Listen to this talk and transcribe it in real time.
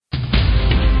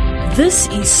This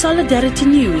is Solidarity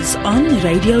News on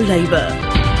Radio Labour.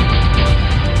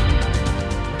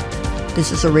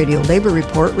 This is a Radio Labour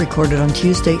report recorded on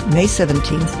Tuesday, May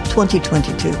 17th,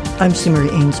 2022. I'm Simmery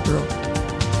Ainsborough.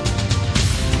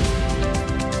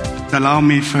 Allow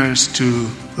me first to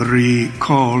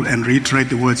recall and reiterate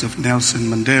the words of Nelson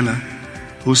Mandela,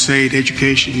 who said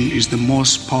education is the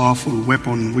most powerful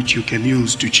weapon which you can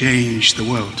use to change the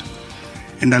world.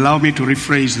 And allow me to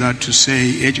rephrase that to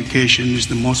say education is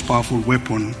the most powerful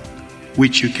weapon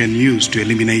which you can use to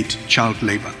eliminate child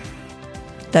labour.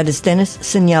 That is Dennis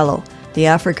Sinyalo, the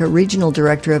Africa Regional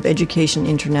Director of Education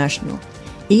International.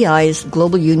 EI is the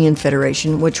Global Union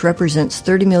Federation, which represents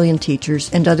 30 million teachers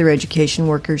and other education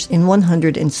workers in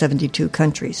 172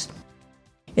 countries.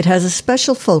 It has a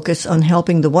special focus on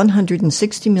helping the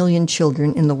 160 million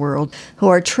children in the world who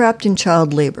are trapped in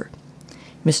child labour.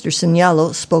 Mr.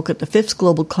 Sinyalo spoke at the 5th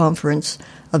Global Conference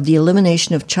of the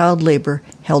Elimination of Child Labour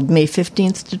held May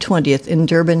 15th to 20th in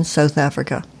Durban, South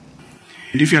Africa.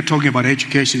 And if you are talking about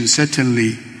education,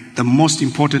 certainly the most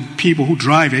important people who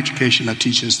drive education are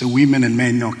teachers, the women and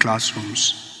men in our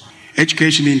classrooms.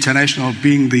 Education International,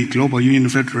 being the Global Union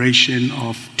Federation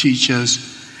of Teachers,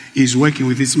 is working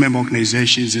with its member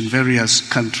organizations in various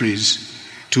countries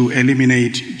to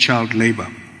eliminate child labour.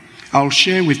 I'll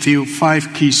share with you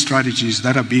 5 key strategies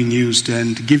that are being used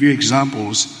and give you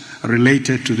examples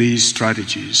related to these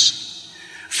strategies.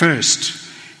 First,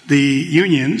 the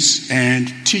unions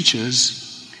and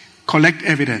teachers collect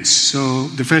evidence. So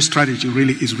the first strategy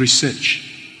really is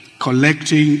research,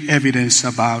 collecting evidence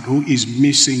about who is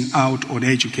missing out on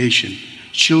education.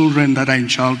 Children that are in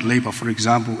child labour, for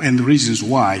example, and the reasons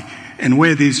why, and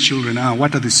where these children are,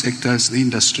 what are the sectors, the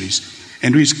industries,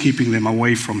 and who is keeping them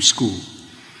away from school.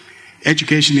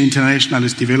 Education International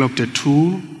has developed a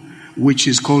tool which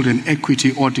is called an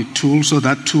equity audit tool. So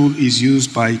that tool is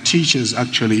used by teachers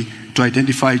actually to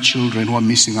identify children who are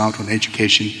missing out on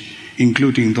education,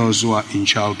 including those who are in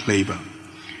child labour.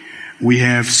 We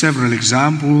have several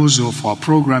examples of our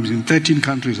programs in 13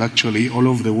 countries actually all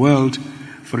over the world.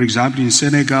 For example, in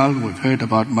Senegal, we've heard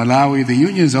about Malawi. The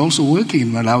unions are also working in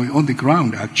Malawi on the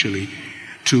ground actually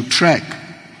to track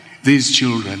these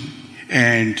children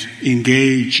and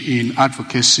engage in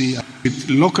advocacy with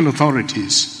local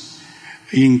authorities,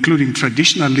 including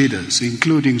traditional leaders,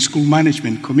 including school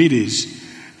management committees,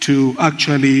 to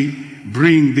actually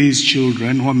bring these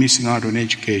children who are missing out on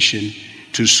education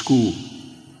to school.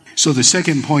 So the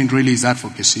second point really is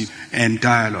advocacy and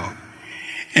dialogue.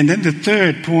 And then the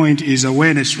third point is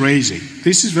awareness raising.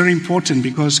 This is very important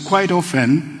because quite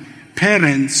often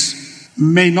parents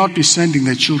may not be sending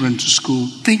their children to school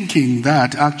thinking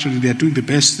that actually they are doing the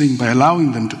best thing by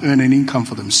allowing them to earn an income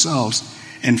for themselves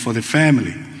and for the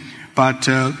family. But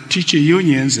teacher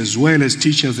unions, as well as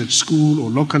teachers at school or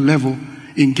local level,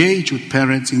 engage with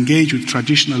parents, engage with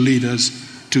traditional leaders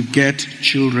to get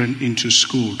children into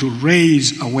school, to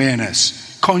raise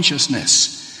awareness,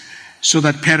 consciousness, so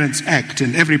that parents act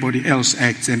and everybody else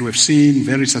acts. And we've seen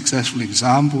very successful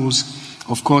examples,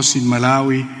 of course, in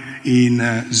Malawi, in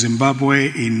Zimbabwe,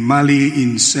 in Mali,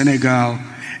 in Senegal,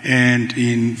 and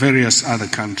in various other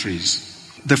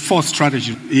countries. The fourth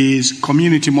strategy is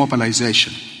community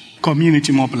mobilization.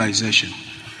 Community mobilization.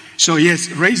 So yes,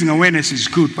 raising awareness is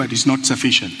good, but it's not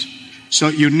sufficient. So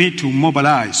you need to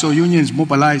mobilize. So unions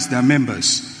mobilize their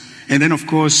members. And then, of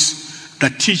course, the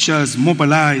teachers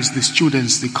mobilize the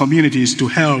students, the communities to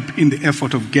help in the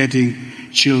effort of getting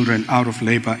children out of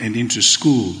labor and into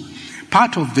school.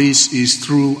 Part of this is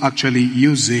through actually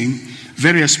using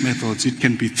various methods. It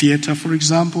can be theatre, for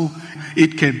example.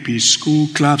 It can be school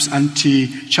clubs,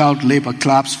 anti-child labor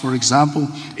clubs, for example.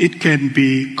 It can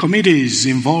be committees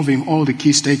involving all the key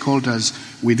stakeholders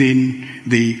within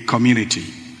the community.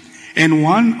 And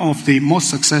one of the most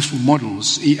successful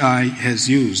models EI has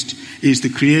used is the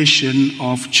creation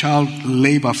of child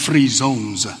labor-free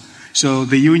zones. So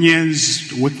the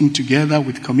unions working together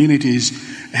with communities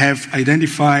have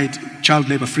identified child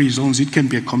labor-free zones. It can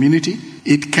be a community,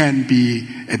 it can be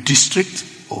a district,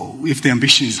 or if the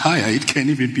ambition is higher, it can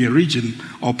even be a region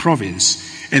or province.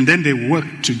 And then they work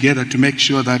together to make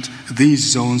sure that these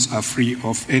zones are free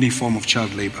of any form of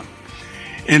child labor.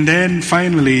 And then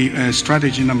finally,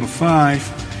 strategy number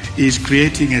 5 is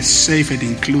creating a safe and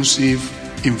inclusive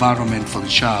environment for the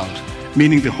child,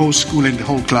 meaning the whole school and the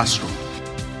whole classroom.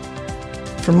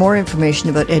 For more information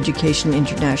about Education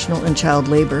International and child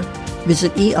labour,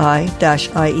 visit ei-ie.org.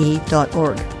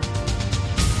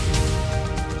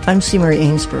 I'm Simmery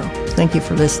Ainsborough. Thank you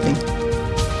for listening.